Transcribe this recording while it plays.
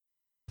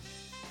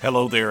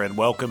Hello there, and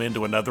welcome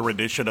into another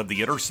edition of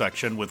The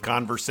Intersection with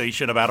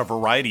conversation about a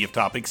variety of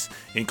topics,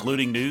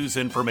 including news,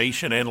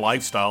 information, and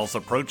lifestyles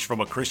approached from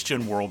a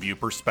Christian worldview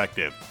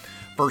perspective.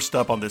 First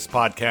up on this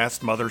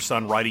podcast,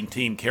 mother-son writing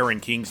team Karen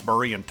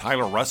Kingsbury and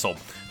Tyler Russell,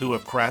 who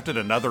have crafted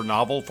another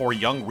novel for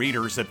young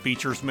readers that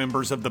features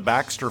members of the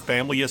Baxter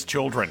family as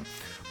children,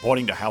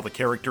 pointing to how the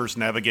characters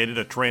navigated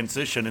a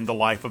transition in the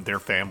life of their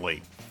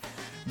family.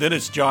 Then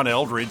it's John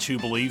Eldredge, who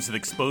believes that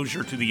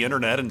exposure to the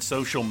internet and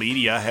social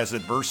media has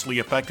adversely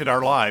affected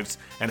our lives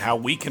and how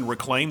we can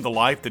reclaim the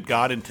life that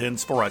God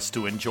intends for us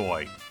to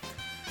enjoy.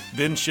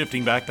 Then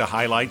shifting back to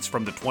highlights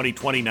from the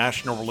 2020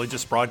 National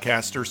Religious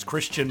Broadcasters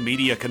Christian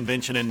Media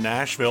Convention in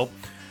Nashville,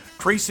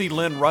 Tracy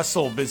Lynn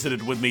Russell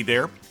visited with me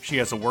there. She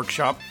has a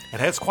workshop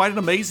and has quite an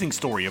amazing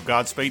story of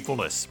God's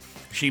faithfulness.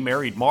 She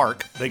married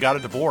Mark, they got a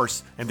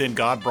divorce, and then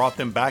God brought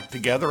them back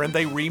together and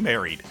they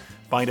remarried.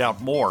 Find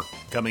out more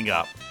coming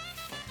up.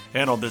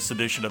 And on this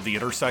edition of The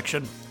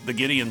Intersection, the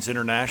Gideons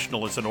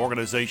International is an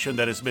organization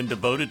that has been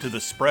devoted to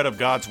the spread of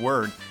God's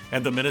Word,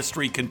 and the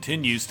ministry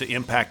continues to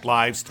impact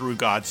lives through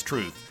God's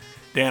truth.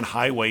 Dan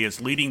Highway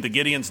is leading the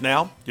Gideons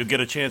now. You'll get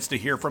a chance to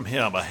hear from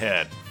him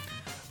ahead.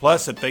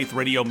 Plus, at Faith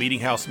Radio Meeting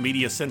House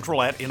Media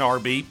Central at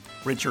NRB,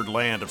 Richard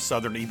Land of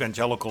Southern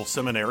Evangelical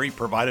Seminary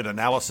provided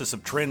analysis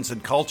of trends in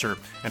culture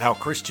and how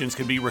Christians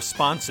can be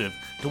responsive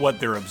to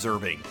what they're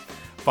observing.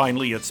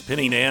 Finally, it's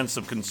Penny Nance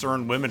of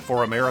Concerned Women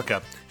for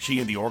America. She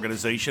and the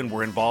organization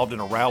were involved in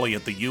a rally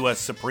at the U.S.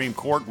 Supreme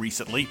Court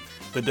recently,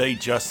 the day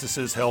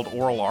justices held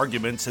oral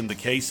arguments in the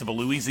case of a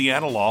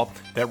Louisiana law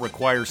that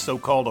requires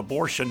so-called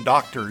abortion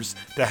doctors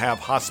to have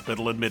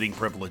hospital admitting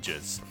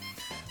privileges.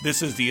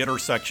 This is The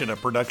Intersection, a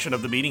production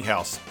of the Meeting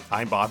House.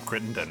 I'm Bob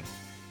Crittenden.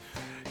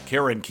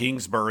 Karen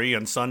Kingsbury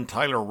and son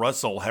Tyler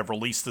Russell have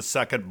released the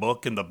second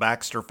book in the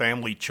Baxter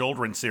Family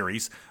Children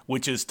series,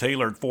 which is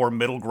tailored for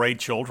middle grade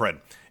children.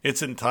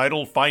 It's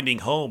entitled Finding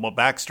Home, a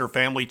Baxter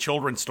Family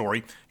Children's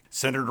Story,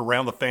 centered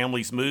around the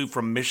family's move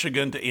from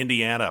Michigan to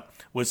Indiana.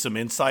 With some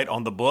insight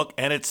on the book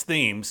and its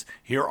themes,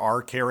 here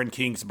are Karen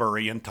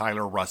Kingsbury and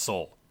Tyler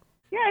Russell.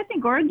 Yeah, I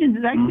think Origins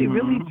is actually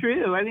really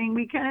true. I mean,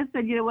 we kind of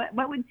said,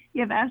 what would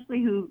you have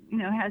Ashley, who,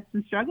 has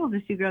some struggles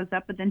as she grows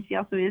up, but then she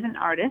also is an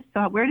artist.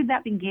 So where did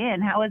that begin?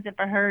 How was it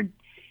for her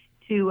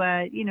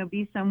to,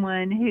 be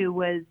someone who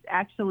was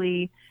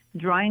actually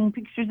drawing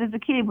pictures as a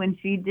kid when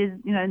she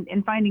did,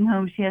 in Finding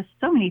Home, she has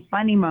so many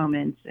funny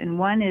moments. And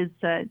one is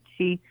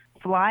she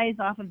flies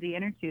off of the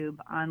inner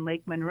tube on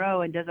Lake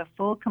Monroe and does a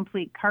full,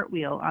 complete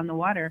cartwheel on the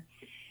water,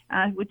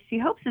 which she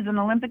hopes is an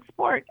Olympic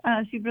sport.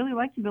 She'd really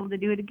like to be able to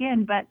do it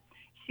again, but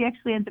she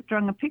actually ends up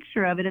drawing a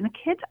picture of it, and the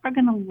kids are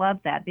going to love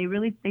that.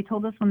 They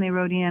told us when they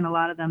wrote in, a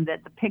lot of them,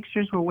 that the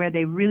pictures were where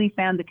they really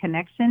found the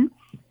connection.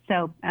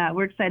 So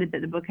we're excited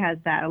that the book has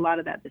a lot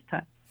of that this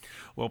time.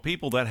 Well,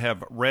 people that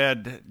have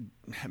read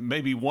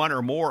maybe one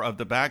or more of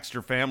the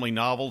Baxter family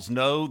novels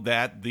know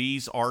that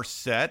these are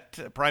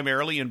set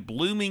primarily in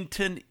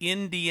Bloomington,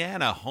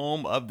 Indiana,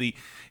 home of the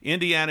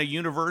Indiana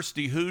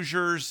University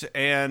Hoosiers.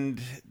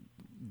 And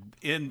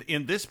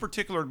in this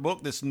particular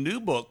book, this new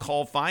book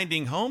called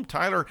Finding Home,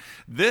 Tyler,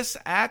 this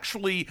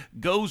actually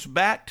goes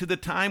back to the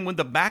time when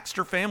the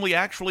Baxter family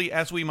actually,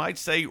 as we might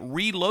say,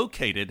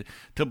 relocated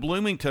to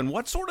Bloomington.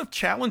 What sort of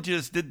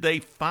challenges did they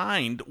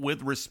find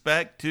with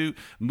respect to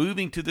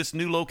moving to this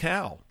new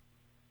locale?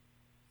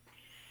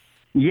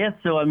 Yes,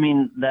 so I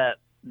mean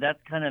that's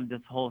kind of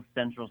this whole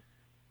central,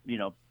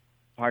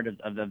 part of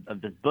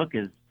this book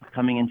is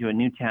coming into a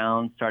new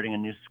town, starting a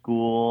new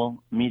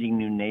school, meeting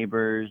new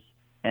neighbors.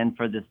 And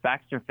for this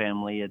Baxter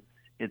family,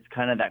 it's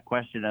kind of that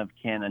question of,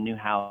 can a new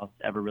house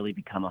ever really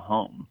become a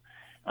home?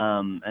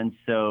 And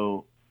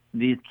so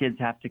these kids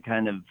have to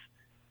kind of,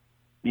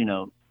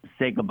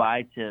 say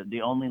goodbye to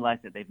the only life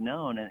that they've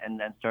known and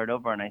then start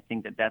over. And I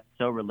think that that's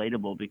so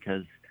relatable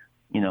because,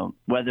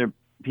 whether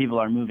people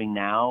are moving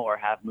now or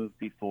have moved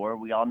before,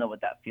 we all know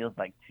what that feels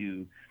like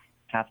to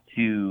have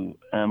to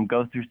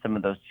go through some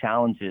of those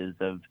challenges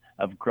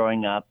of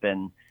growing up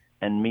and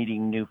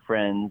meeting new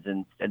friends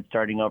and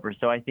starting over.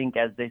 So I think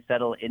as they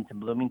settle into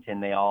Bloomington,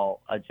 they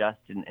all adjust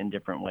in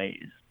different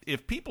ways.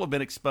 If people have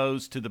been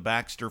exposed to the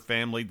Baxter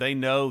family, they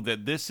know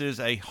that this is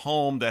a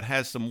home that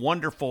has some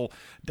wonderful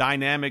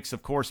dynamics,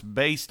 of course,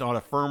 based on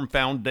a firm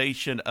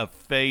foundation of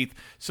faith.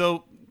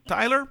 So,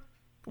 Tyler,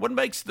 what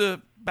makes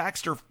the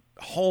Baxter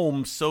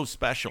home so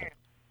special?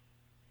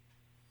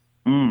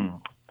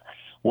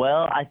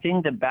 Well, I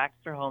think the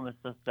Baxter home is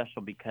so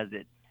special because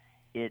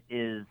it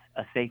is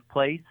a safe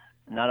place,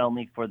 not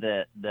only for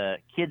the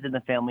kids in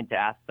the family to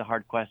ask the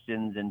hard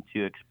questions and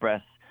to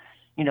express,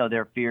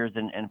 their fears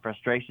and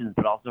frustrations,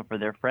 but also for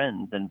their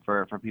friends and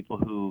for people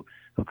who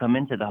come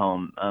into the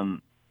home.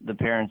 The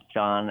parents,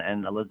 John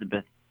and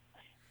Elizabeth,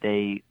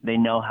 they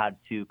know how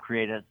to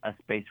create a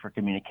space for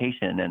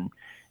communication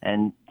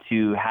and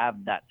to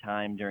have that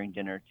time during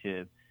dinner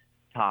to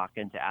talk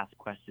and to ask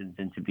questions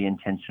and to be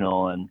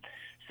intentional. And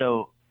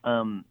so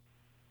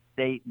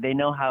they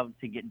know how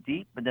to get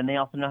deep, but then they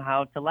also know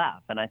how to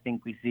laugh. And I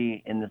think we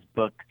see in this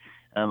book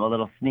a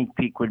little sneak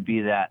peek would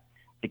be that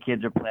the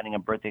kids are planning a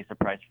birthday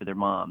surprise for their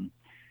mom.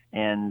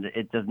 And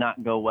it does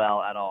not go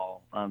well at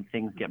all.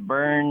 Things get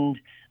burned,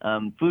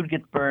 food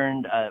gets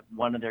burned,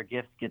 one of their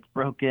gifts gets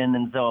broken,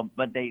 and so.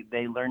 But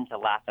they learn to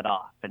laugh it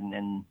off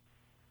and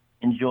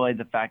enjoy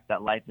the fact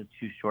that life is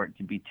too short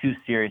to be too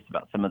serious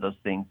about some of those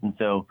things. And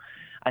so,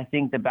 I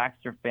think the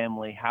Baxter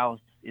family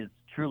house is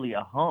truly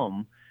a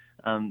home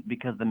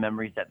because the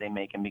memories that they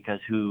make and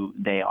because who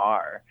they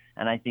are.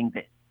 And I think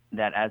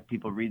that as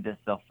people read this,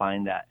 they'll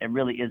find that it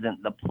really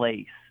isn't the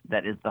place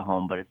that is the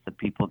home, but it's the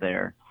people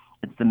there.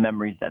 It's the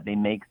memories that they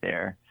make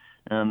there.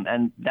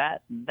 And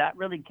that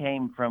really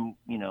came from,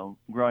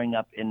 growing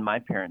up in my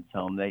parents'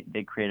 home.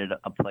 They created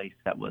a place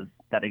that was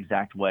that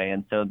exact way.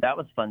 And so that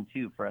was fun,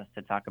 too, for us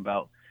to talk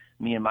about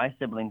me and my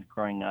siblings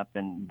growing up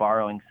and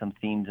borrowing some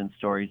themes and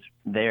stories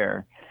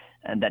there.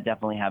 And that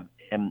definitely have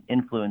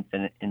influenced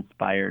and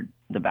inspired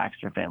the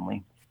Baxter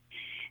family.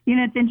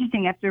 It's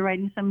interesting, after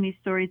writing so many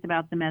stories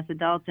about them as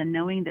adults and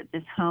knowing that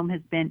this home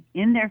has been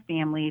in their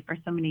family for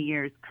so many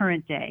years,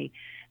 current day,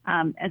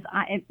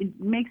 it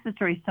makes the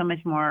story so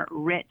much more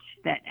rich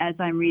that as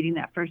I'm reading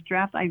that first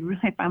draft, I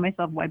really find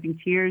myself wiping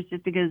tears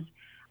just because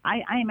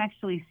I am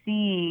actually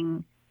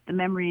seeing the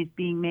memories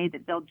being made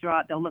that they'll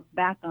look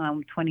back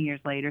on 20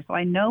 years later. So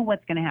I know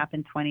what's going to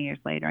happen 20 years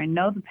later. I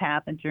know the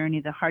path and journey,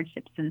 the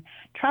hardships and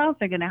trials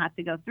they're going to have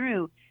to go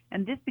through.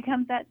 And this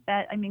becomes that,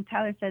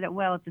 Tyler said it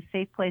well, it's a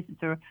safe place.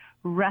 It's a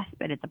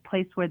respite. It's a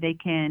place where they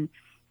can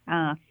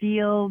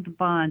feel the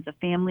bonds of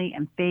family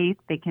and faith.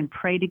 They can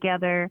pray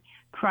together,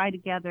 cry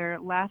together,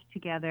 laugh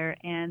together,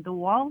 and the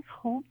walls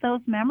hold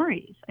those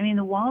memories.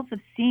 The walls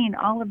have seen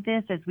all of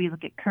this as we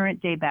look at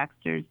current day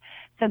Baxters.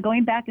 So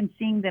going back and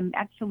seeing them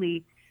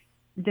actually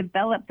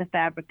develop the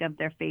fabric of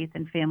their faith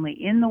and family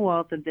in the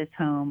walls of this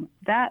home,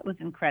 that was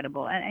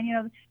incredible.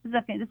 And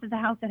this is a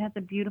house that has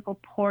a beautiful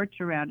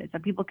porch around it, so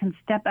people can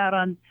step out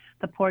on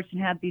the porch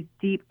and have these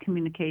deep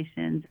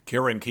communications.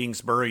 Karen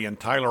Kingsbury and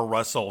Tyler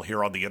Russell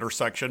here on The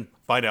Intersection.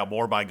 Find out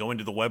more by going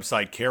to the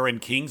website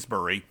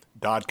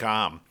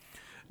KarenKingsbury.com.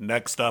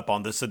 Next up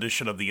on this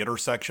edition of The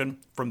Intersection,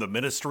 from the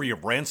Ministry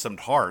of Ransomed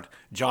Heart,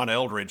 John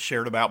Eldredge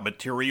shared about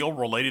material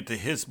related to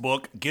his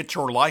book, Get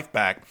Your Life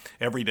Back,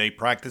 Everyday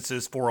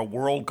Practices for a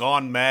World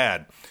Gone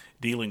Mad,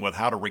 dealing with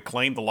how to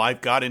reclaim the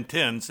life God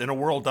intends in a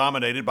world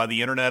dominated by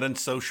the internet and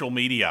social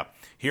media.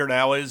 Here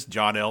now is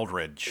John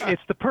Eldredge.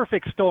 It's the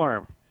perfect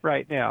storm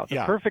right now.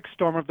 The perfect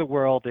storm of the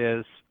world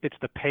is, it's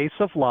the pace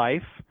of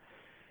life.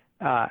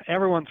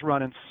 Everyone's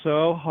running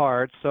so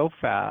hard, so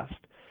fast.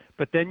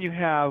 But then you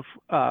have,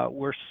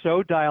 we're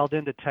so dialed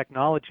into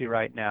technology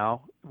right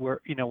now. We're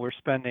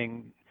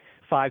spending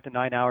 5 to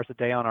 9 hours a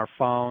day on our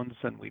phones,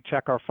 and we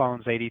check our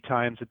phones 80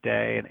 times a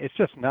day, and it's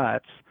just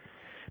nuts.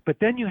 But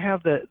then you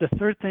have the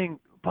third thing,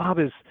 Bob,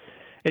 is,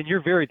 and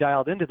you're very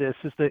dialed into this,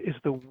 is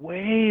the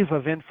wave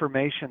of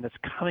information that's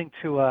coming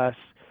to us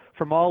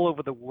from all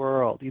over the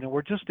world.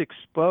 We're just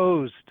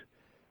exposed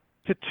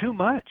to too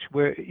much.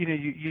 Where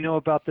you know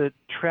about the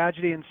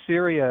tragedy in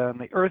Syria and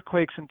the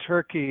earthquakes in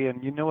Turkey,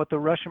 and you know what the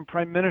Russian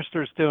prime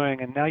minister is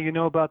doing, and now you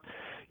know about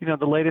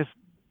the latest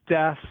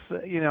deaths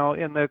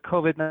in the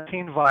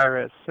COVID-19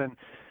 virus, and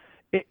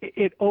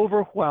it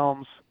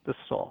overwhelms the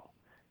soul.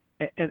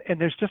 And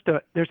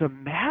there's a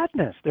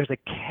madness, there's a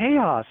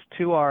chaos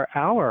to our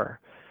hour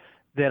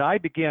that I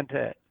began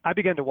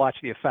to watch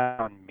the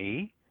effect on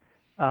me,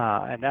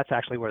 and that's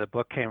actually where the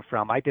book came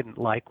from. I didn't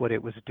like what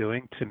it was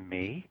doing to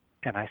me.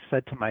 And I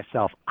said to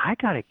myself, I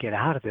got to get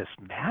out of this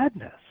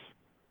madness.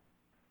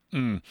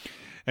 And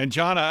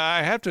John,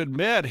 I have to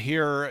admit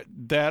here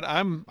that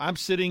I'm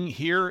sitting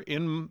here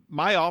in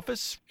my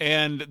office,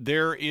 and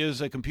there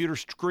is a computer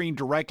screen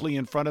directly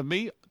in front of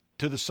me.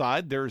 To the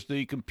side, there's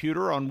the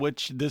computer on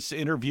which this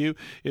interview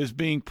is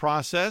being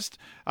processed.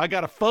 I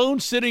got a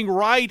phone sitting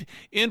right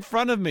in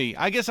front of me.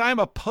 I guess I'm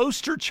a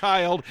poster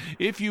child,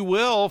 if you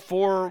will,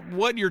 for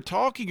what you're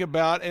talking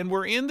about. And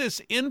we're in this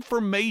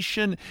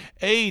information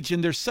age,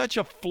 and there's such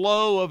a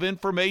flow of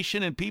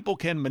information, and people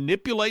can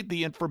manipulate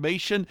the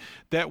information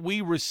that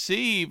we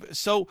receive.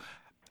 So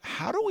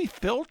how do we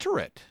filter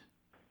it?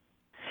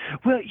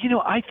 Well,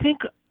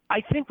 I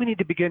think we need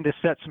to begin to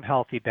set some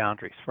healthy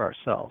boundaries for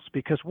ourselves,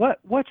 because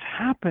what's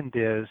happened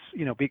is,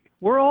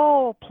 we're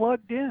all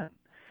plugged in,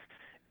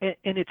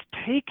 and it's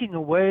taking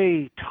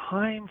away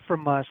time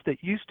from us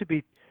that used to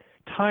be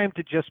time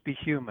to just be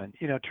human,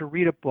 to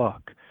read a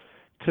book,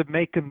 to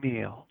make a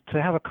meal, to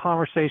have a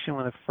conversation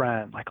with a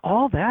friend. Like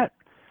all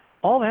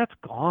that's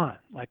gone.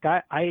 Like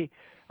I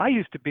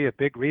used to be a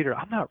big reader.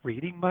 I'm not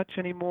reading much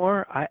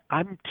anymore.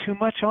 I'm too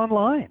much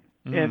online.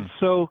 And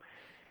so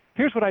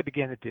here's what I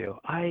began to do.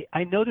 I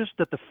noticed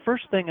that the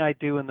first thing I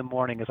do in the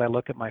morning is I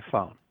look at my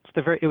phone.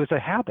 It was a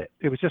habit.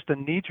 It was just a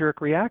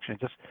knee-jerk reaction.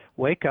 Just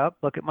wake up,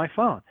 look at my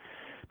phone.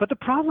 But the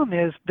problem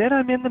is, then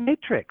I'm in the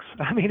matrix.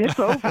 It's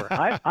over.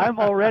 I'm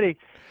already,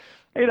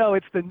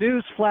 it's the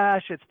news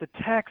flash, it's the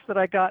text that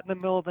I got in the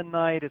middle of the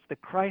night, it's the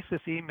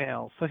crisis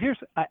emails. So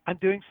I'm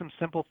doing some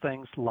simple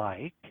things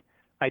like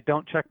I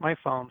don't check my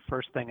phone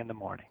first thing in the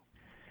morning.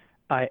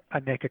 I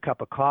make a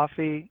cup of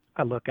coffee,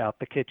 I look out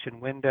the kitchen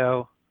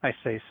window, I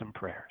say some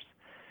prayers.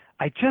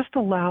 I just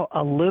allow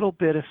a little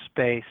bit of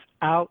space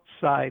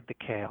outside the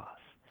chaos.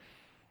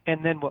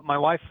 And then what my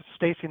wife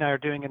Stacy and I are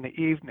doing in the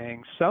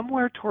evening,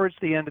 somewhere towards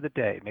the end of the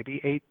day,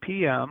 maybe 8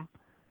 p.m.,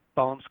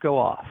 phones go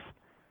off.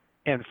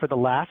 And for the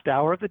last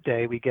hour of the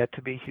day, we get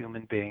to be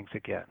human beings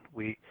again.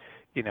 We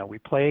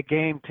play a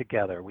game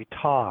together, we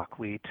talk,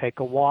 we take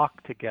a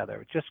walk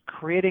together. Just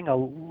creating a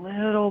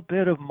little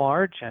bit of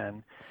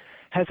margin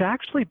has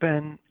actually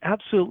been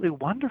absolutely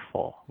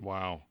wonderful.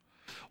 Wow.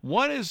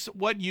 What is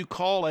what you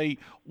call a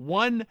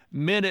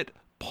 1-minute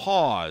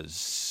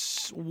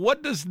pause?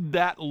 What does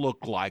that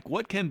look like?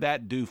 What can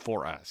that do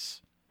for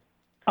us?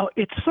 Oh,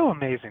 it's so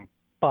amazing,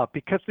 Bob,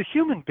 because the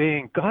human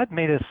being, God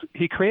made us,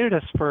 He created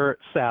us for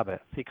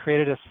Sabbath. He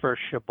created us for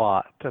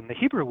Shabbat. And the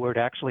Hebrew word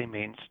actually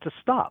means to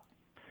stop.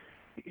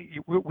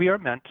 We are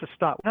meant to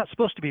stop. We're not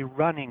supposed to be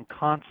running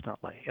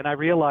constantly. And I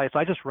realized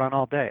I just run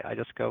all day. I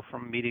just go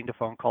from meeting to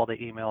phone call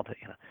to email to,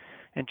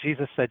 And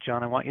Jesus said,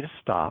 John, I want you to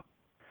stop.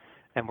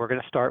 And we're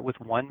going to start with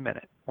 1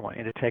 minute. I want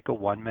you to take a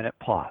 1-minute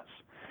pause.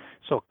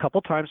 So a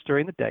couple times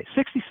during the day,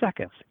 60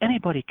 seconds.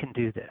 Anybody can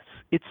do this.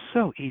 It's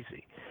so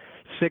easy.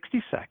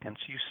 60 seconds,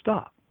 you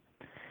stop.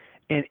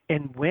 And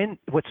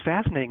what's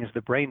fascinating is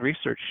the brain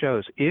research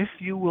shows if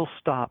you will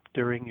stop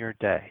during your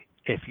day,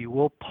 if you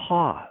will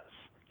pause,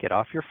 get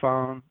off your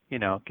phone,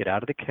 get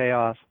out of the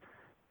chaos,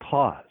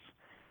 pause,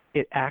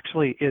 it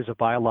actually is a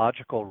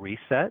biological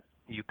reset.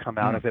 You come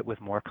out of it with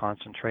more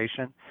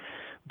concentration.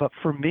 But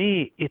for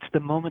me, it's the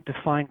moment to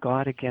find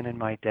God again in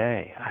my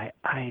day.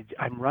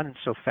 I'm running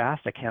so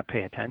fast I can't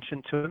pay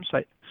attention to Him.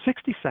 So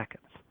 60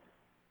 seconds.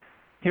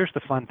 Here's the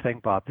fun thing,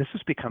 Bob. This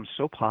has become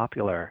so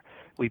popular.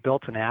 We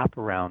built an app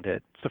around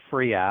it. It's a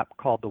free app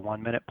called the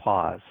 1-Minute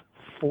Pause.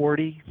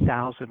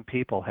 40,000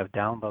 people have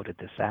downloaded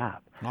this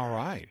app. All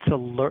right. To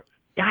learn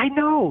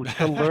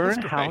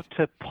how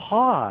to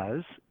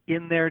pause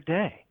in their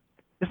day.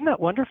 Isn't that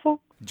wonderful?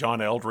 John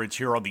Eldredge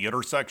here on The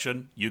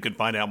Intersection. You can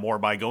find out more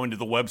by going to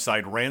the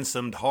website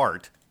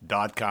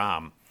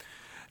ransomedheart.com.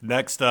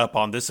 Next up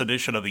on this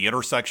edition of The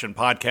Intersection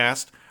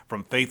podcast,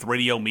 from Faith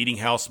Radio Meeting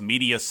House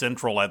Media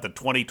Central at the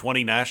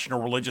 2020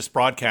 National Religious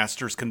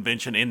Broadcasters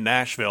Convention in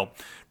Nashville,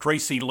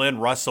 Tracy Lynn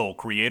Russell,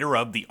 creator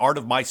of the Art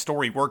of My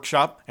Story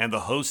workshop and the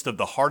host of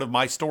the Heart of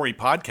My Story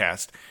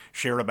podcast,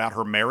 shared about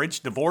her marriage,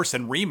 divorce,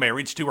 and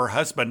remarriage to her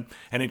husband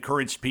and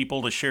encouraged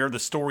people to share the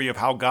story of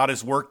how God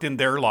has worked in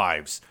their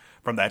lives.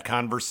 From that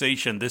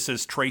conversation, this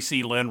is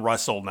Tracy Lynn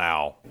Russell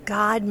now.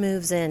 God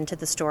moves into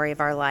the story of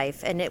our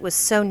life, and it was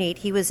so neat.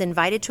 He was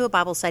invited to a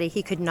Bible study.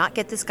 He could not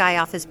get this guy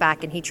off his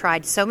back, and he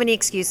tried so many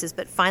excuses,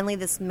 but finally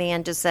this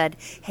man just said,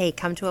 hey,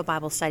 come to a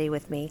Bible study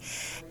with me.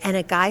 And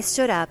a guy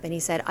stood up, and he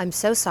said, I'm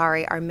so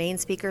sorry, our main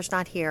speaker's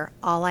not here.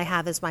 All I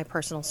have is my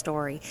personal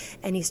story.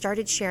 And he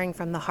started sharing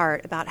from the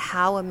heart about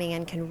how a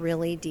man can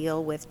really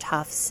deal with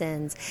tough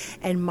sins.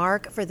 And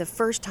Mark, for the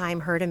first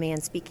time, heard a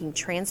man speaking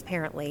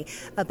transparently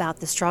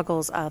about the struggle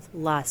of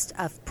lust,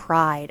 of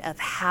pride, of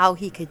how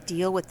he could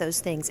deal with those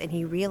things. And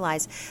he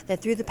realized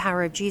that through the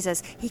power of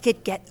Jesus, he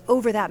could get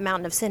over that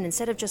mountain of sin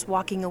instead of just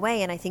walking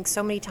away. And I think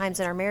so many times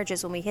in our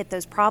marriages, when we hit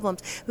those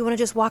problems, we want to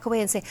just walk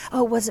away and say,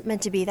 oh, it wasn't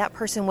meant to be. That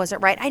person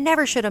wasn't right. I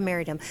never should have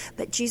married him.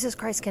 But Jesus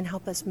Christ can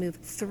help us move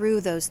through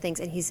those things.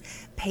 And He's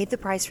paid the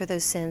price for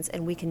those sins,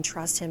 and we can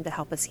trust Him to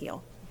help us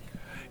heal.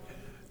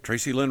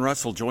 Tracy Lynn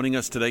Russell joining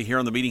us today here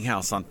on the Meeting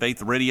House on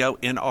Faith Radio,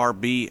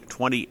 NRB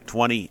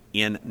 2020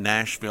 in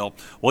Nashville.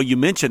 Well, you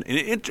mentioned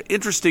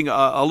interesting,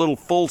 a little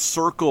full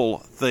circle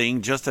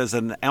thing, just as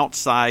an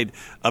outside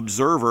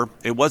observer.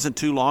 It wasn't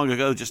too long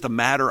ago, just a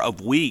matter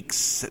of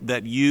weeks,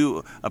 that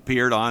you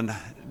appeared on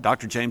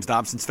Dr. James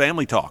Dobson's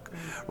Family Talk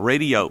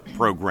radio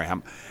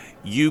program.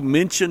 You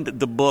mentioned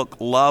the book,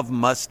 Love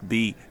Must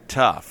Be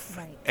Tough.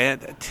 Right.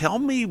 And tell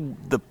me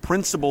the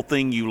principal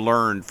thing you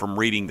learned from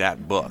reading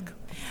that book.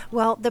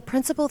 Well, the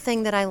principal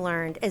thing that I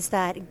learned is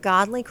that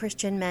godly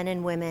Christian men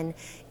and women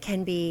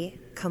can be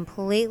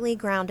completely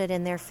grounded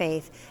in their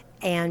faith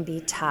and be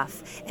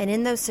tough. And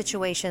in those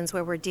situations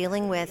where we're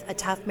dealing with a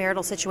tough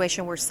marital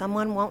situation where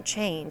someone won't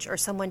change or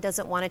someone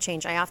doesn't want to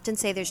change, I often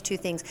say there's two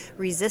things,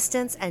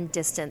 resistance and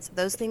distance.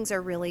 Those things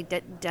are really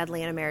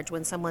deadly in a marriage,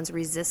 when someone's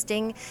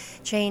resisting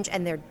change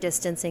and they're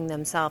distancing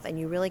themselves and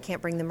you really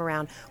can't bring them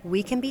around.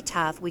 We can be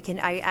tough.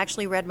 I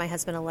actually read my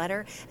husband a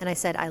letter and I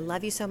said, I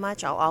love you so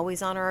much. I'll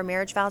always honor our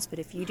marriage vows, but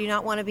if you do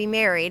not want to be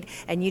married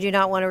and you do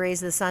not want to raise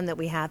the son that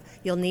we have,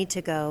 you'll need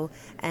to go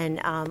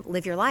and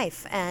live your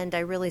life. And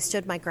I really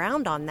stood my ground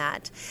on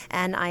that,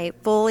 and I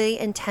fully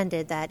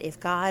intended that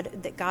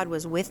God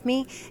was with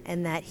me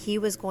and that He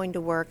was going to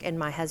work in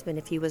my husband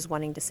if he was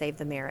wanting to save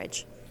the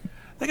marriage.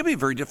 That can be a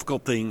very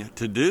difficult thing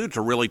to do,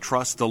 to really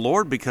trust the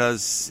Lord,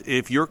 because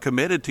if you're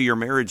committed to your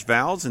marriage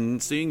vows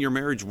and seeing your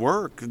marriage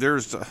work,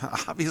 there's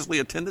obviously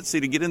a tendency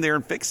to get in there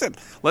and fix it.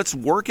 Let's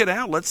work it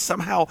out. Let's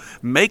somehow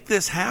make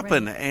this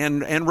happen, right,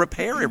 and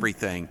repair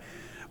everything.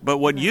 But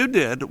what you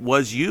did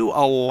was you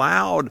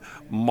allowed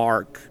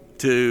Mark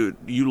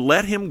you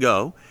let him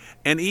go.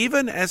 And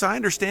even, as I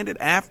understand it,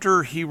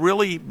 after he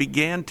really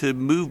began to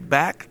move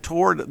back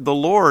toward the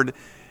Lord,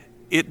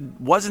 it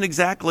wasn't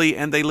exactly,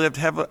 and they lived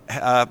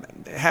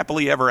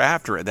happily ever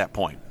after at that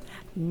point.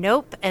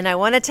 Nope. And I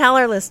want to tell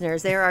our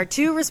listeners there are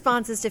two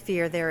responses to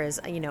fear. There is,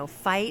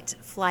 fight,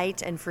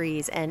 flight, and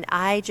freeze. And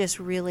I just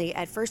really,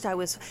 at first I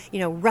was,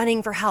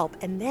 running for help.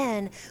 And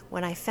then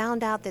when I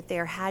found out that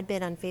there had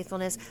been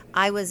unfaithfulness,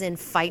 I was in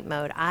fight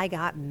mode. I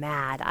got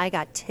mad. I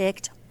got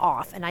ticked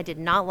off, and I did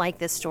not like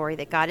this story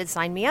that God had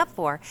signed me up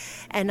for.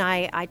 And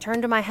I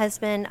turned to my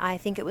husband, I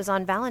think it was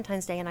on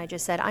Valentine's Day, and I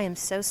just said, I am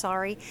so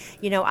sorry.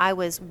 I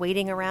was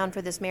waiting around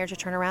for this marriage to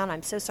turn around.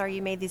 I'm so sorry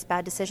you made these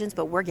bad decisions,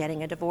 but we're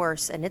getting a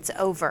divorce, and it's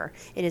over.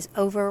 It is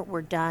over.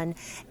 We're done.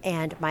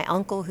 And my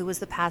uncle, who was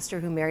the pastor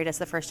who married us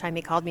the first time,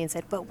 he called me and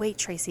said, but wait,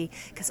 Tracy,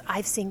 because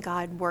I've seen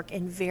God work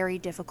in very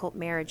difficult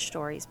marriage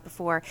stories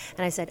before.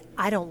 And I said,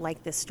 I don't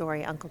like this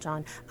story, Uncle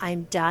John.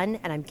 I'm done,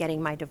 and I'm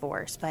getting my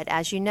divorce. But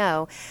as you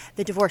know,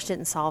 the divorce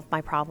didn't solve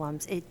my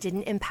problems. It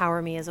didn't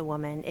empower me as a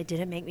woman. It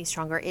didn't make me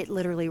stronger. It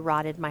literally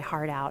rotted my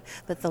heart out.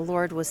 But the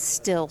Lord was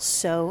still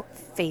so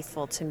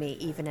faithful to me,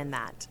 even in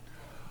that.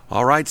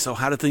 All right, so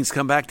how did things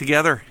come back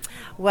together?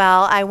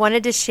 Well, I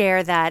wanted to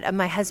share that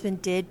my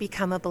husband did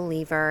become a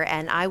believer,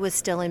 and I was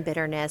still in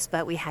bitterness,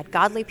 but we had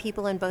godly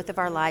people in both of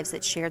our lives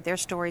that shared their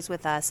stories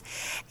with us.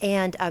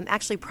 And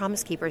actually,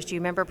 Promise Keepers. Do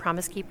you remember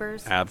Promise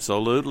Keepers?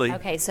 Absolutely.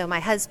 Okay, so my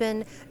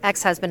husband,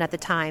 ex-husband at the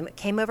time,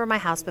 came over my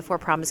house before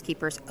Promise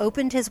Keepers,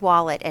 opened his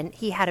wallet, and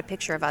he had a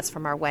picture of us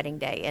from our wedding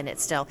day in it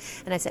still.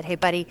 And I said, hey,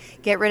 buddy,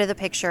 get rid of the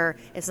picture.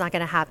 It's not going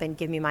to happen.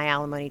 Give me my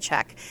alimony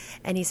check.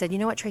 And he said, you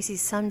know what, Tracy,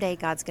 someday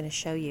God's going to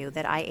show you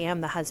that I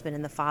am the husband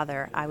and the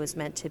father I was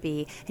meant to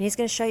be, and he's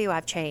going to show you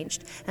I've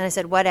changed. And I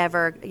said,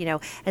 whatever,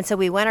 and so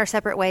we went our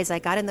separate ways. I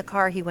got in the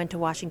car, he went to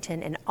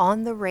Washington, and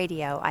on the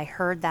radio I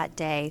heard that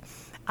day,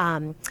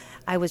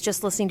 I was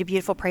just listening to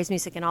beautiful praise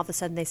music, and all of a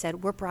sudden they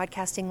said, we're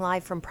broadcasting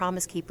live from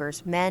Promise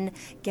Keepers. Men,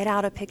 get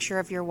out a picture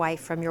of your wife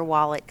from your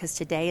wallet, because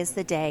today is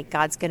the day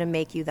God's going to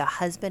make you the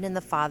husband and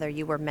the father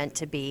you were meant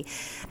to be.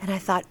 And I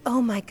thought,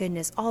 oh my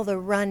goodness, all the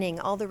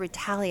running, all the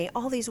retaliating,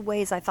 all these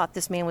ways I thought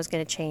this man was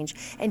going to change.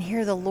 And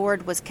here the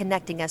Lord was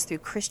connecting us through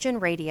Christian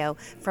radio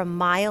from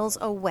miles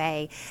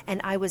away.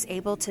 And I was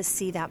able to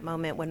see that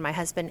moment when my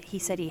husband, he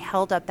said he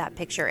held up that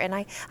picture. And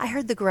I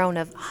heard the groan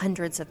of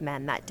hundreds of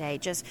men that day,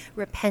 just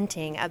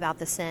repenting about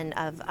the sin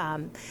of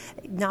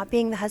not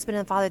being the husband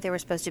and father they were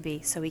supposed to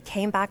be. So he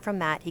came back from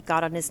that. He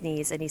got on his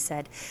knees and he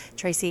said,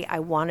 Tracy, I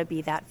want to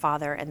be that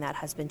father and that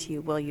husband to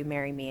you. Will you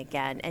marry me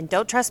again? And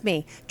don't trust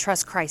me.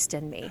 Trust Christ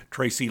in me.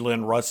 Tracy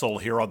Lynn Russell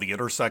here on The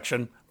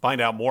Intersection. Find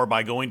out more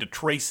by going to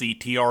Tracy,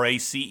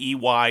 Tracey,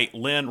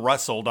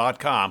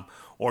 LynnRussell.com,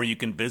 or you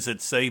can visit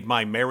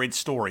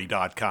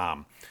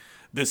SaveMyMarriageStory.com.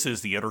 This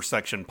is the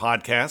Intersection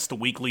Podcast, a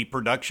weekly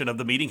production of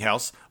the Meeting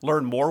House.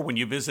 Learn more when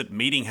you visit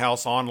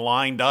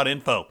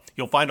meetinghouseonline.info.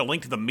 You'll find a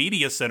link to the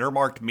Media Center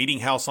marked Meeting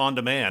House On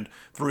Demand,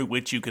 through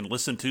which you can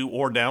listen to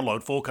or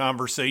download full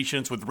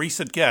conversations with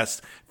recent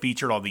guests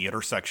featured on the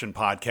Intersection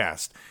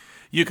Podcast.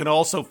 You can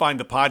also find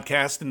the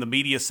podcast in the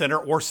Media Center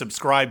or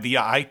subscribe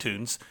via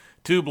iTunes.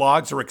 2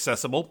 blogs are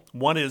accessible.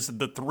 One is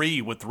The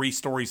Three, with 3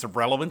 stories of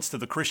relevance to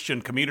the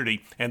Christian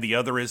community, and the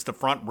other is The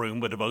Front Room,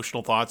 with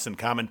devotional thoughts and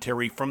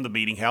commentary from the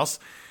Meeting House.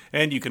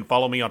 And you can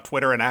follow me on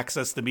Twitter and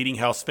access the Meeting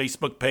House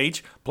Facebook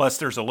page. Plus,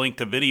 there's a link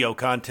to video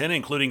content,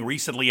 including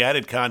recently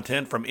added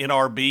content from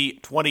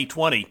NRB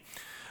 2020.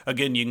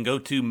 Again, you can go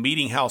to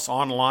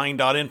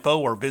meetinghouseonline.info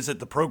or visit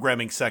the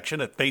programming section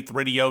at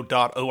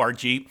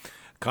faithradio.org.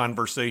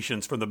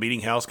 Conversations from the Meeting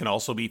House can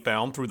also be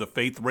found through the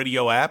Faith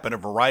Radio app and a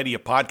variety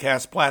of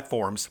podcast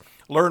platforms.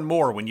 Learn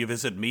more when you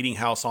visit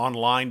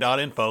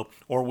meetinghouseonline.info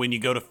or when you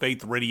go to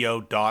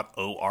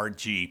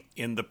faithradio.org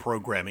in the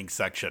programming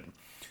section.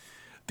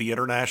 The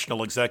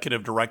International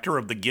Executive Director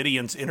of the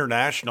Gideons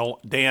International,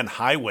 Dan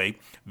Highway,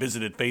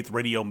 visited Faith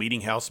Radio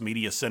Meeting House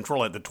Media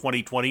Central at the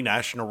 2020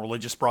 National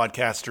Religious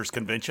Broadcasters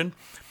Convention.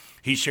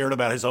 He shared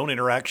about his own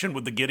interaction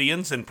with the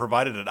Gideons and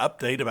provided an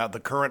update about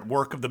the current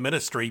work of the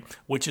ministry,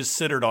 which is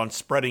centered on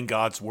spreading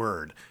God's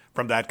Word.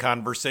 From that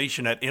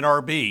conversation at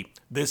NRB,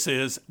 this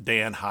is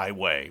Dan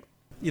Highway.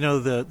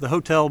 The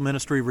hotel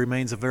ministry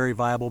remains a very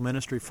viable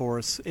ministry for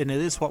us, and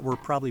it is what we're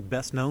probably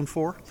best known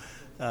for.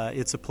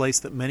 It's a place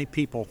that many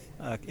people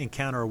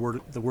encounter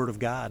the Word of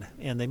God,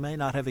 and they may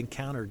not have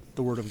encountered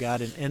the Word of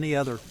God in any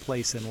other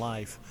place in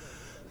life.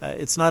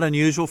 It's not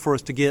unusual for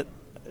us to get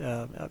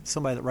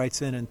somebody that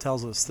writes in and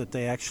tells us that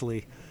they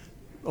actually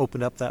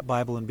opened up that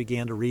Bible and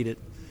began to read it,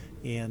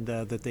 and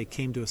that they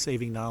came to a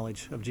saving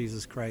knowledge of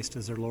Jesus Christ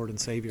as their Lord and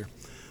Savior.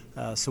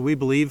 So we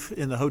believe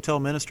in the hotel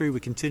ministry.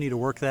 We continue to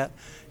work that.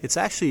 It's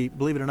actually,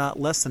 believe it or not,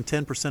 less than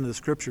 10% of the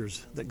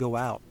scriptures that go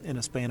out in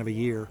a span of a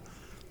year.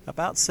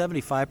 About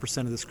 75%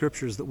 of the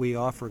scriptures that we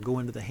offer go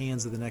into the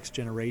hands of the next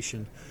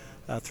generation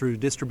through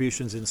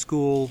distributions in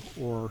school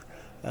or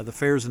the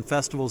fairs and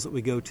festivals that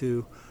we go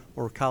to,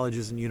 or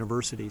colleges and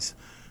universities.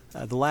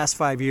 The last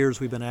 5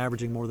 years, we've been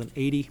averaging more than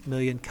 80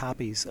 million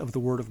copies of the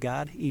Word of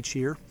God each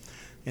year.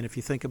 And if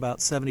you think about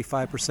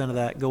 75% of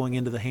that going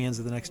into the hands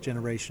of the next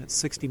generation, it's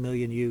 60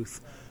 million youth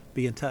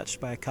being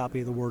touched by a copy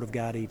of the Word of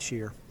God each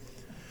year.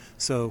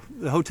 So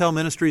the hotel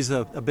ministry is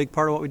a big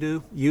part of what we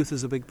do. Youth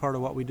is a big part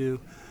of what we do.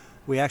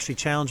 We actually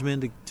challenge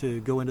men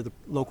to go into the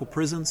local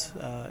prisons,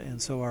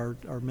 and so our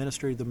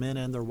ministry, the men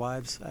and their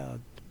wives,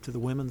 to the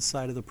women's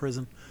side of the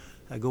prison,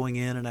 going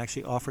in and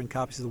actually offering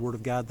copies of the Word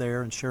of God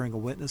there and sharing a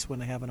witness when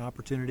they have an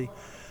opportunity.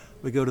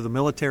 We go to the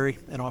military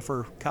and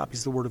offer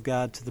copies of the Word of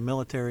God to the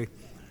military.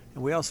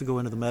 And we also go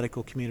into the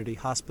medical community,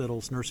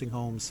 hospitals, nursing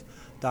homes,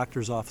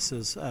 doctors'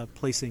 offices,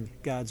 placing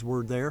God's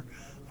Word there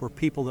for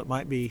people that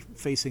might be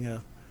facing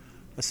a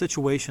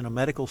situation, a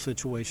medical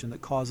situation that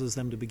causes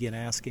them to begin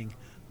asking,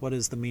 what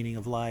is the meaning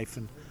of life?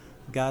 And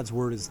God's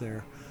Word is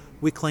there.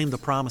 We claim the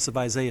promise of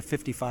Isaiah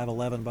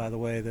 55:11, by the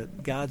way,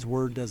 that God's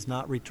Word does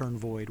not return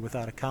void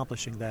without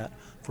accomplishing that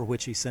for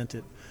which He sent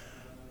it.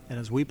 And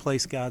as we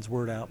place God's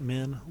Word out,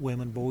 men,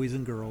 women, boys,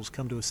 and girls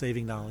come to a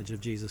saving knowledge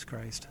of Jesus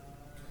Christ.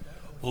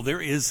 Well,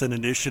 there is an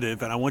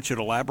initiative, and I want you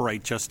to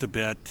elaborate just a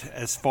bit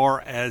as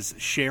far as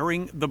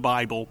sharing the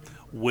Bible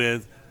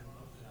with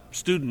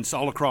students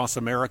all across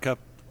America.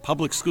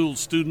 Public school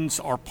students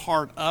are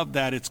part of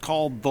that. It's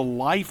called the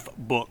Life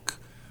Book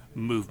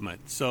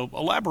movement. So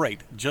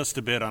elaborate just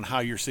a bit on how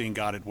you're seeing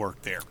God at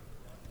work there.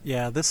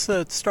 Yeah, this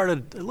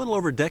started a little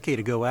over a decade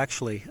ago,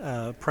 actually,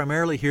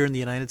 primarily here in the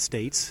United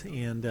States.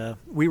 And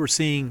we were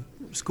seeing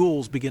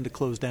schools begin to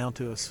close down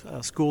to us,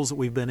 schools that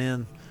we've been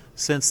in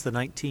since the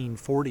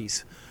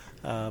 1940s.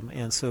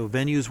 And so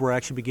venues were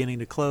actually beginning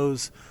to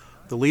close.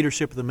 The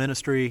leadership of the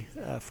ministry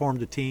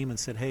formed a team and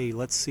said, hey,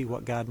 let's see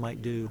what God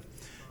might do.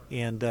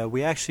 And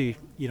we actually,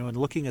 in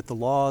looking at the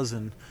laws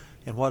and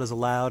what is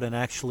allowed and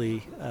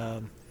actually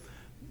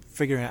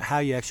figuring out how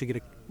you actually get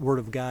a Word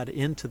of God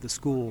into the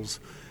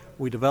schools,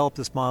 we developed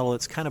this model.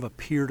 It's kind of a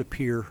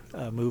peer-to-peer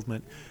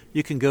movement.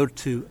 You can go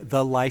to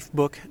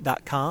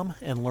thelifebook.com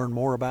and learn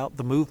more about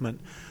the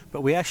movement.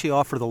 But we actually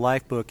offer the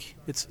Life Book.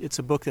 It's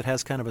a book that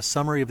has kind of a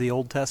summary of the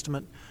Old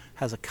Testament,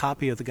 has a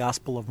copy of the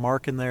Gospel of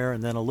Mark in there,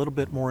 and then a little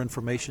bit more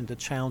information to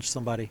challenge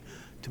somebody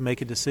to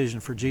make a decision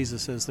for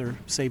Jesus as their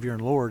Savior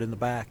and Lord in the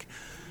back.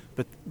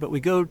 But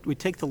we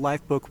take the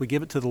Life Book, we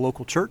give it to the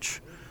local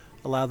church,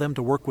 allow them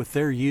to work with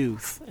their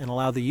youth, and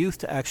allow the youth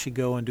to actually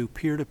go and do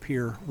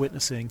peer-to-peer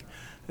witnessing,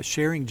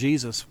 sharing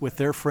Jesus with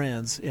their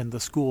friends in the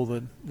school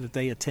that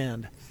they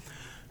attend.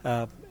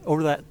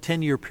 Over that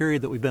 10-year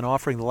period that we've been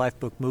offering the Life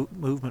Book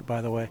movement,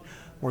 by the way,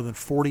 more than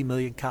 40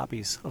 million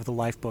copies of the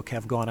Life Book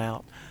have gone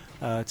out.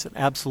 It's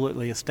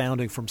absolutely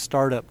astounding from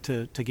startup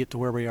to get to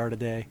where we are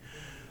today.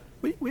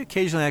 We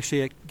occasionally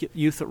actually get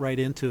youth that write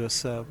into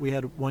us. We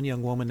had one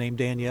young woman named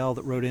Danielle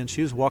that wrote in.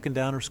 She was walking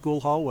down her school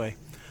hallway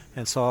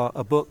and saw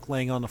a book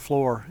laying on the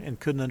floor and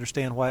couldn't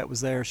understand why it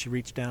was there. She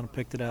reached down and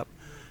picked it up.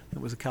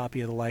 It was a copy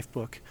of the Life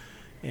Book.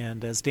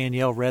 And as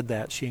Danielle read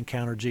that, she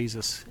encountered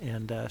Jesus,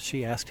 and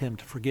she asked him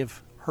to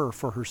forgive her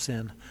for her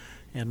sin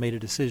and made a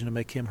decision to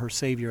make him her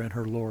Savior and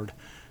her Lord.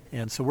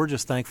 And so we're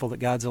just thankful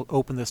that God's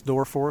opened this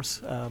door for us.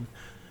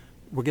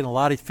 We're getting a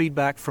lot of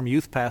feedback from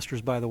youth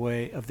pastors, by the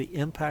way, of the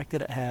impact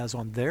that it has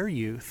on their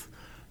youth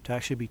to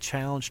actually be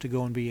challenged to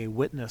go and be a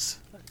witness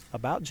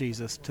about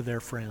Jesus to their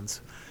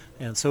friends.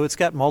 And so it's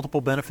got multiple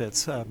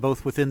benefits,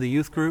 both within the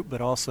youth group, but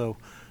also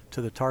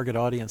to the target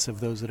audience of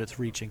those that it's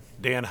reaching.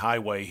 Dan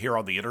Highway here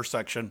on The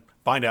Intersection.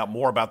 Find out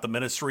more about the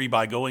ministry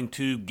by going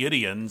to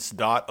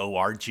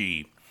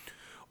Gideons.org.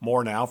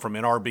 More now from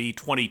NRB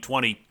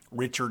 2020.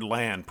 Richard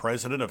Land,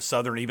 president of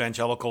Southern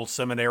Evangelical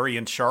Seminary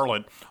in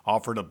Charlotte,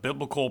 offered a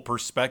biblical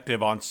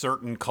perspective on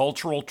certain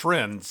cultural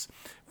trends.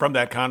 From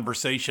that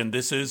conversation,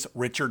 this is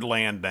Richard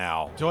Land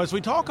now. So as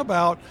we talk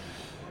about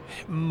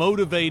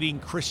motivating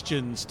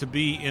Christians to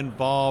be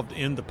involved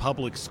in the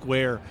public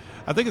square,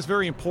 I think it's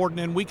very important,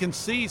 and we can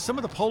see some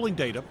of the polling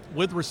data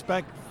with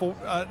respect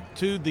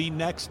to the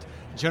next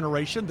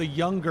generation, the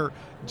younger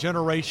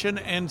generation,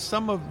 and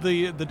some of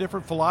the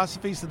different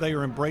philosophies that they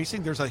are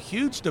embracing. There's a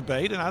huge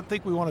debate, and I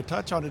think we want to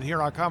touch on it here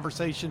in our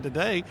conversation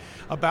today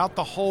about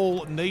the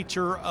whole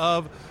nature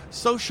of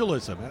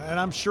socialism. And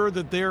I'm sure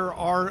that there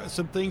are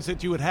some things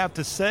that you would have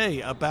to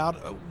say about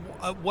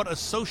what a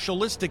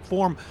socialistic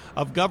form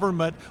of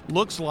government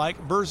looks like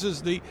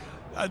versus the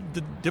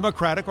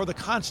democratic or the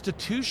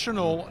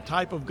constitutional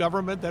type of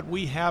government that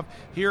we have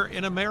here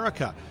in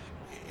America.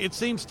 It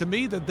seems to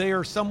me that they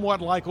are somewhat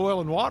like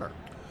oil and water.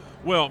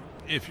 Well,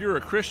 if you're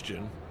a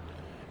Christian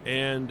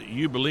and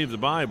you believe the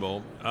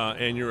Bible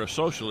and you're a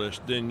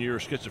socialist, then you're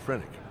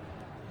schizophrenic.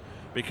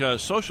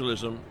 Because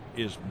socialism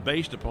is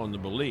based upon the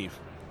belief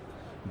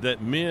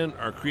that men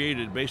are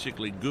created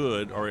basically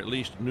good or at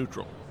least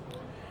neutral,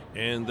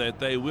 and that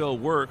they will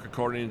work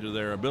according to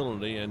their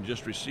ability and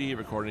just receive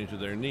according to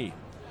their need.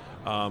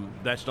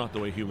 That's not the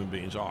way human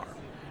beings are.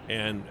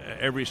 And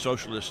every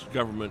socialist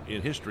government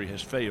in history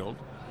has failed.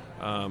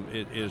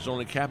 It is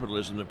only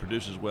capitalism that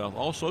produces wealth.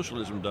 All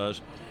socialism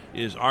does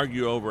is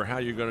argue over how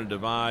you're going to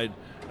divide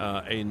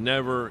a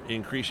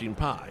never-increasing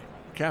pie.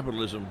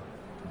 Capitalism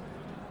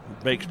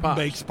bakes pies.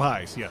 Bakes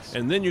pies, yes.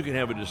 And then you can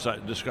have a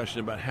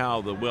discussion about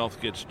how the wealth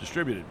gets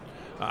distributed.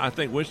 I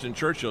think Winston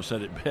Churchill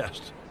said it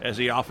best, as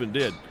he often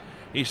did.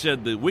 He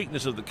said the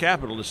weakness of the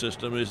capitalist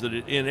system is that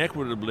it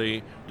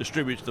inequitably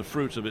distributes the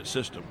fruits of its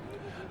system.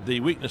 The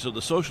weakness of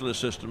the socialist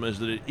system is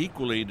that it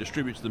equally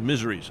distributes the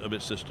miseries of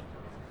its system.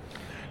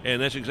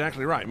 And that's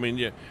exactly right. I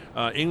mean,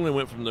 England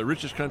went from the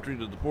richest country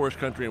to the poorest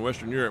country in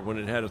Western Europe when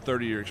it had a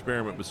 30-year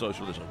experiment with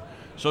socialism.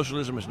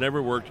 Socialism has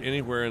never worked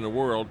anywhere in the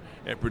world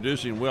at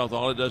producing wealth.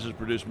 All it does is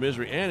produce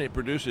misery, and it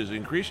produces,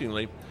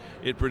 increasingly,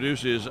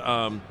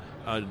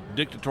 a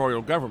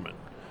dictatorial government.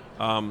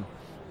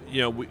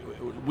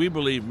 We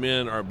believe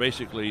men are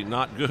basically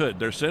not good.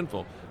 They're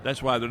sinful.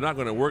 That's why they're not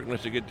going to work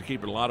unless they get to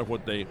keep a lot of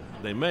what they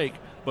make.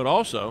 But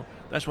also,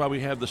 that's why we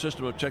have the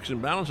system of checks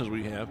and balances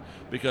we have,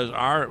 because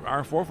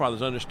our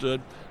forefathers understood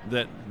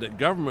that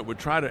government would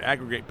try to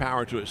aggregate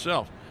power to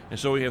itself. And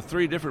so we have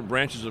three different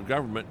branches of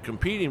government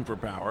competing for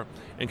power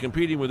and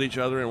competing with each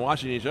other and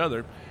watching each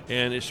other.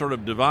 And it's sort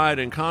of divide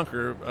and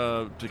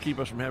conquer to keep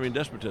us from having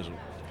despotism.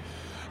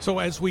 So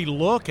as we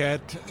look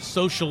at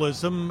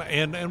socialism,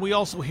 and we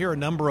also hear a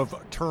number of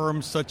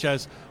terms such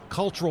as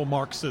cultural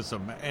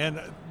Marxism and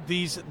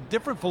these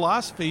different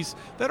philosophies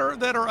that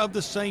are of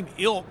the same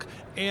ilk,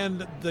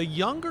 and the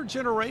younger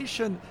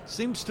generation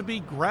seems to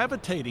be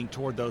gravitating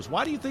toward those.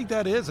 Why do you think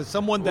that is? As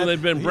someone that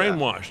they've been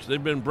brainwashed.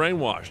 They've been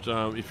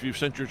brainwashed. If you've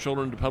sent your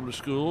children to public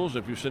schools,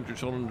 if you've sent your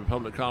children to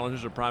public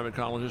colleges or private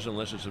colleges,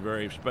 unless it's a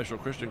very special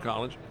Christian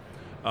college,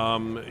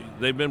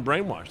 they've been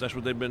brainwashed. That's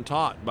what they've been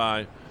taught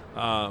by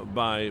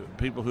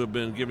people who have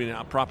been giving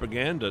out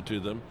propaganda to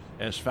them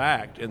as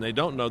fact, and they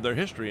don't know their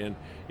history. And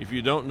if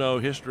you don't know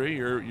history,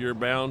 you're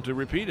bound to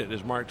repeat it.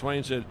 As Mark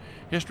Twain said,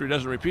 history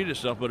doesn't repeat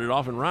itself, but it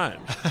often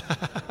rhymes.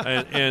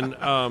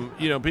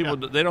 People,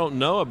 they don't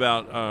know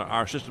about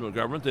our system of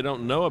government. They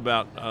don't know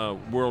about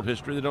world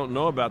history. They don't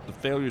know about the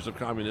failures of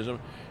communism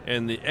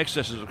and the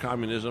excesses of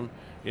communism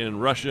in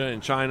Russia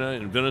and China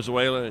and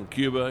Venezuela and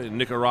Cuba and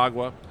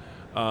Nicaragua.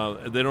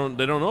 They don't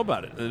know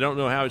about it. They don't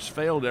know how it's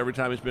failed every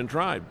time it's been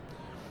tried.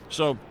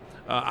 So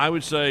I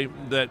would say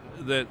that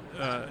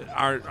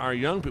our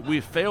young people,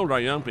 we've failed our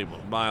young people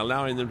by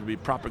allowing them to be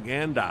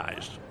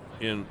propagandized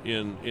in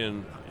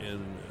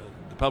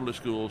the public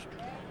schools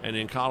and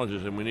in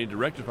colleges, and we need to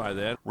rectify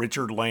that.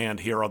 Richard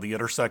Land here on The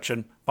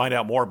Intersection. Find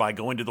out more by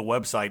going to the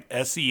website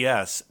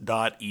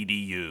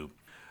ses.edu.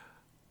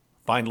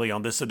 Finally,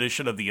 on this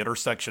edition of the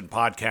Intersection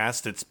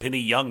podcast, it's Penny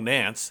Young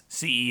Nance,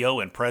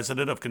 CEO and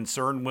president of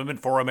Concerned Women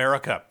for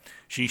America.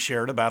 She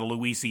shared about a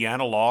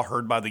Louisiana law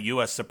heard by the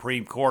U.S.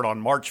 Supreme Court on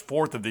March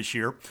 4th of this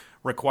year,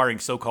 requiring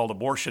so-called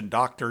abortion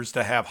doctors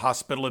to have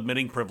hospital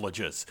admitting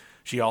privileges.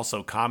 She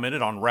also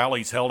commented on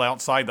rallies held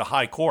outside the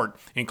High Court,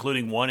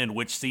 including one in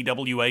which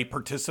CWA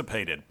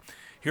participated.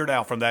 Here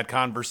now from that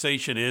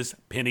conversation is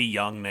Penny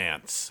Young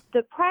Nance.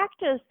 The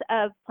practice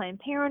of Planned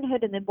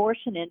Parenthood and the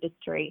abortion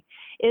industry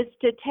is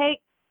to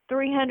take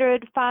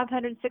 $300,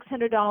 $500,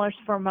 $600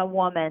 from a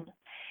woman,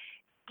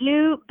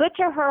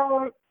 butcher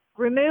her,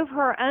 remove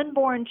her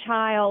unborn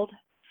child,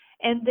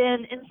 and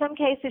then in some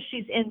cases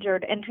she's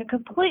injured and can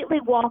completely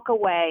walk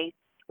away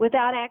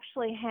without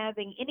actually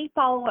having any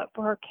follow-up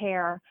for her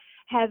care,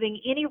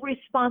 having any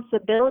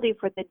responsibility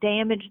for the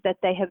damage that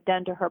they have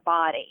done to her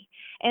body.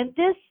 And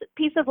this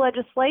piece of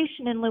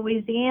legislation in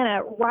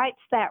Louisiana rights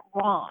that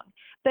wrong.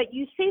 But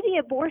you see the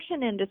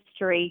abortion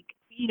industry,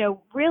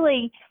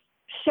 really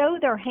show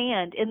their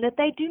hand in that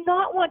they do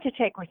not want to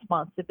take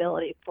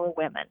responsibility for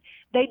women.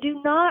 They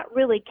do not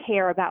really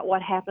care about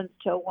what happens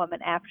to a woman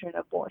after an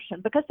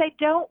abortion because they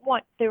don't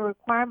want the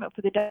requirement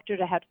for the doctor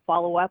to have to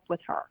follow up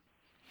with her.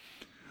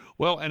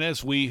 Well, and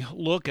as we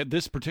look at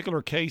this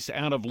particular case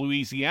out of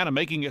Louisiana,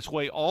 making its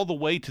way all the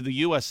way to the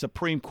U.S.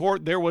 Supreme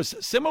Court, there was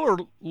similar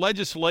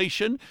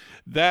legislation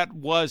that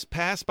was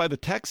passed by the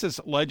Texas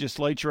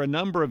legislature a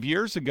number of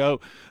years ago.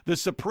 The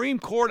Supreme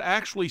Court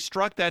actually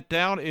struck that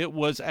down. It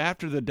was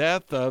after the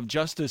death of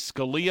Justice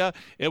Scalia.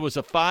 It was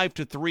a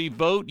 5-3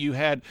 vote. You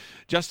had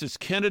Justice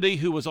Kennedy,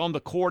 who was on the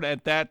court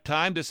at that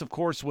time. This, of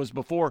course, was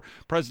before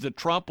President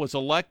Trump was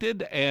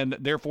elected, and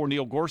therefore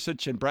Neil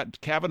Gorsuch and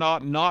Brett Kavanaugh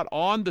not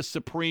on the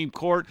Supreme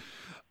Court.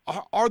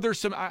 Are there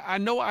some, I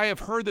know I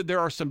have heard that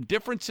there are some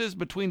differences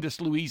between this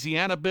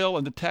Louisiana bill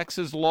and the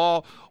Texas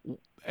law,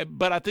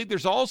 but I think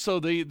there's also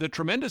the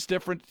tremendous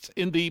difference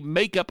in the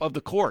makeup of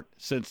the court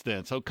since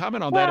then. So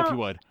comment on that if you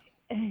would.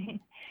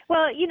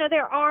 Well,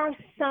 there are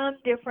some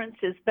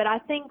differences, but I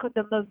think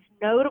the most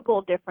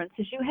notable difference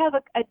is you have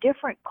a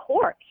different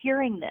court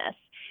hearing this.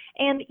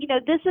 And,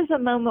 this is a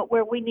moment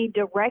where we need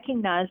to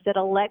recognize that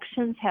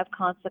elections have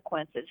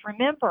consequences.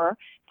 Remember,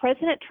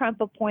 President Trump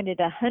appointed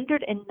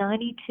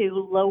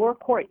 192 lower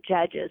court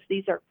judges.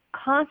 These are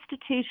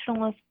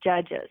constitutionalist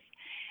judges.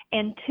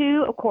 And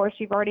 2, of course,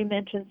 you've already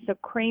mentioned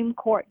Supreme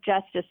Court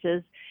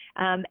justices.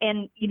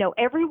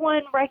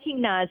 Everyone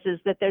recognizes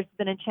that there's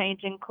been a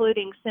change,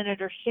 including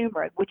Senator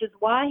Schumer, which is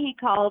why he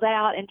called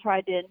out and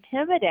tried to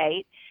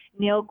intimidate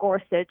Neil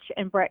Gorsuch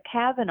and Brett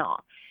Kavanaugh.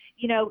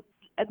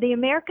 the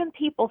American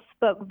people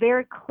spoke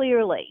very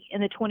clearly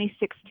in the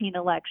 2016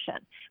 election.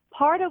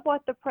 Part of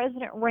what the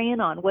president ran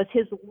on was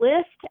his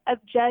list of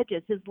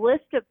judges, his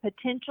list of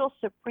potential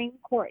Supreme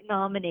Court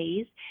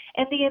nominees,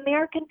 and the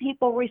American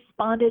people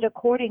responded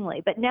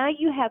accordingly. But now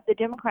you have the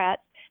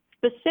Democrats,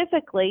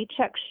 specifically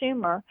Chuck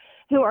Schumer,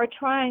 who are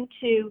trying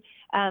to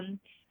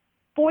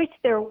voice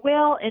their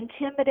will,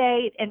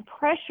 intimidate, and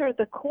pressure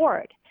the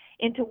court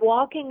into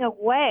walking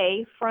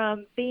away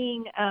from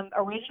being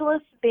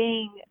originalists,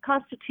 being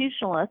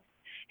constitutionalists,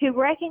 who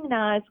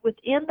recognize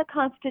within the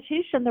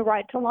Constitution the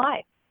right to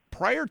life.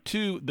 Prior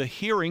to the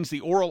hearings,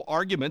 the oral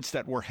arguments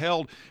that were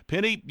held,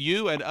 Penny,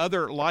 you and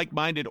other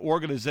like-minded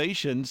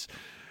organizations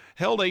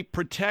held a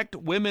Protect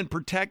Women,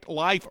 Protect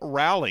Life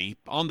rally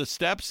on the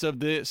steps of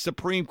the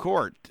Supreme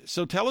Court.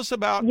 So tell us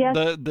about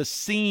the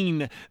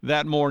scene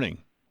that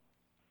morning.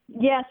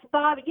 Yes,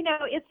 Bob,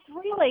 it's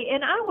really,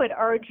 and I would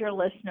urge your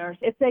listeners,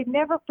 if they've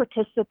never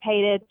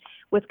participated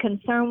with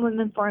Concerned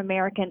Women for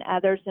America and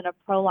others in a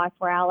pro-life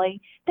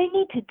rally, they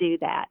need to do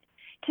that.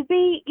 To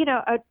be,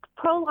 a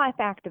pro-life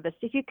activist,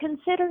 if you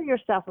consider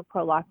yourself a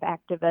pro-life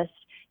activist,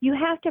 you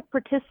have to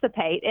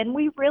participate, and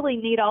we really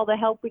need all the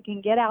help we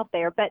can get out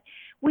there. But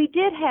we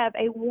did have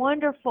a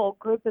wonderful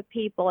group of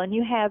people, and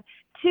you have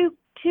two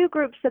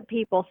groups of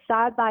people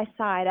side by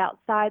side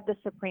outside the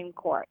Supreme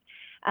Court.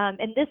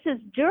 And this is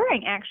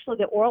during actually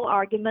the oral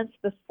arguments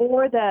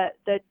before the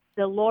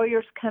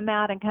lawyers come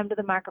out and come to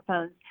the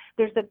microphones.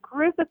 There's a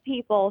group of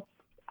people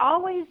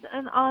always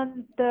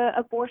on the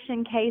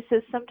abortion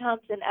cases,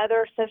 sometimes in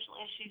other social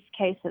issues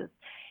cases,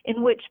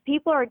 in which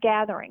people are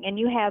gathering, and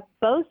you have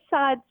both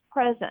sides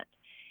present.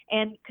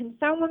 And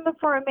Concerned Women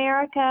for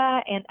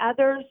America and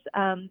others,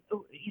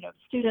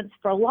 Students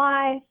for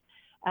Life,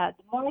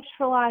 the March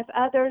for Life,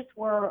 others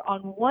were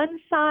on one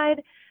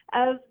side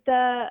of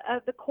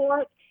the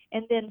court.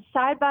 And then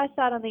side by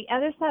side on the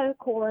other side of the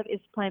court is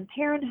Planned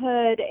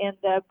Parenthood and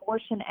the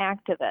abortion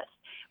activists.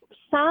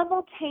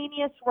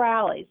 Simultaneous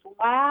rallies,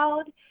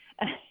 loud,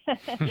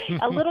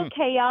 a little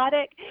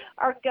chaotic,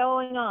 are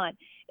going on.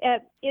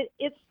 It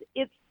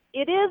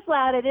is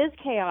loud, it is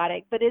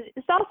chaotic, but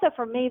it's also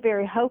for me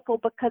very hopeful,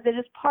 because it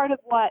is part of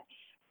what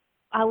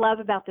I love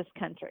about this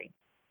country.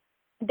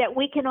 That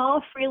we can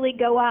all freely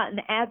go out and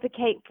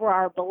advocate for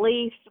our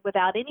beliefs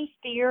without any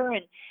fear,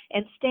 and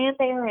stand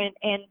there and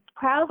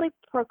proudly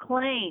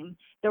proclaim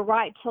the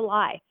right to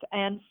life.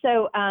 And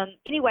so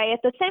anyway,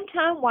 at the same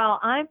time, while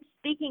I'm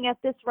speaking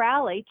at this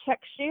rally, Chuck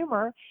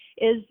Schumer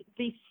is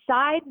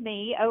beside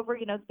me over,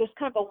 there's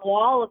kind of a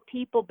wall of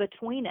people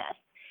between us,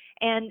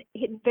 and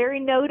very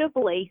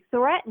notably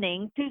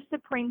threatening two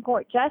Supreme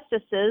Court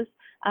justices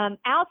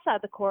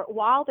outside the court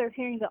while they're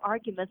hearing the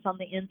arguments on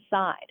the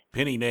inside.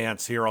 Penny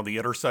Nance here on The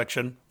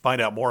Intersection.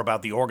 Find out more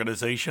about the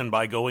organization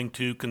by going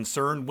to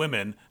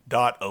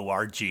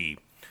concernedwomen.org.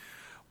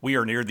 We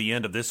are near the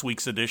end of this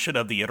week's edition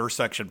of The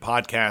Intersection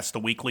Podcast, a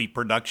weekly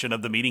production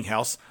of the Meeting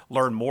House.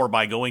 Learn more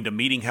by going to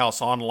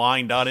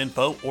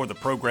meetinghouseonline.info or the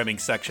programming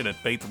section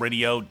at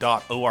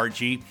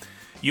faithradio.org.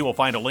 You will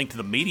find a link to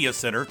the Media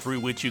Center through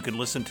which you can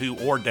listen to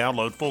or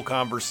download full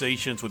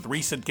conversations with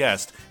recent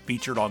guests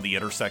featured on the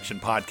Intersection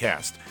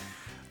Podcast.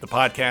 The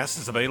podcast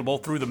is available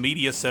through the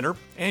Media Center,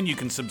 and you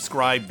can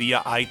subscribe via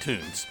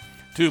iTunes.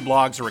 2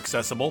 blogs are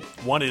accessible.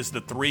 One is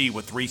The Three,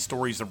 with 3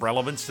 stories of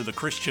relevance to the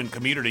Christian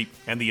community,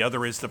 and the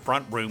other is The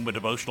Front Room, with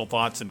devotional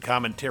thoughts and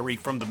commentary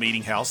from the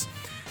Meeting House.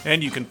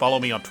 And you can follow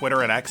me on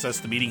Twitter and access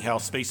the Meeting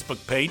House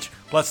Facebook page.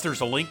 Plus, there's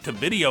a link to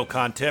video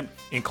content,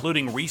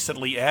 including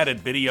recently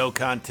added video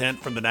content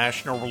from the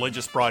National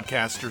Religious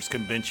Broadcasters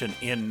Convention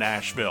in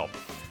Nashville.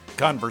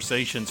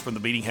 Conversations from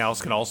the Meeting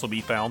House can also be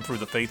found through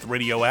the Faith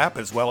Radio app,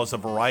 as well as a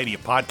variety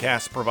of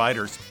podcast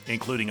providers,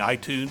 including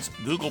iTunes,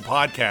 Google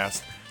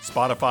Podcasts,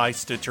 Spotify,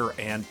 Stitcher,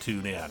 and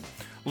TuneIn.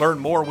 Learn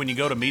more when you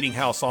go to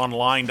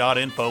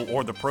meetinghouseonline.info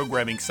or the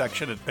programming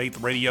section at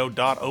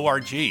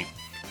faithradio.org.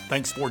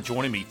 Thanks for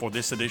joining me for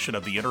this edition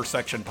of the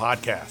Intersection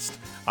Podcast.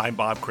 I'm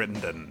Bob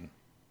Crittenden.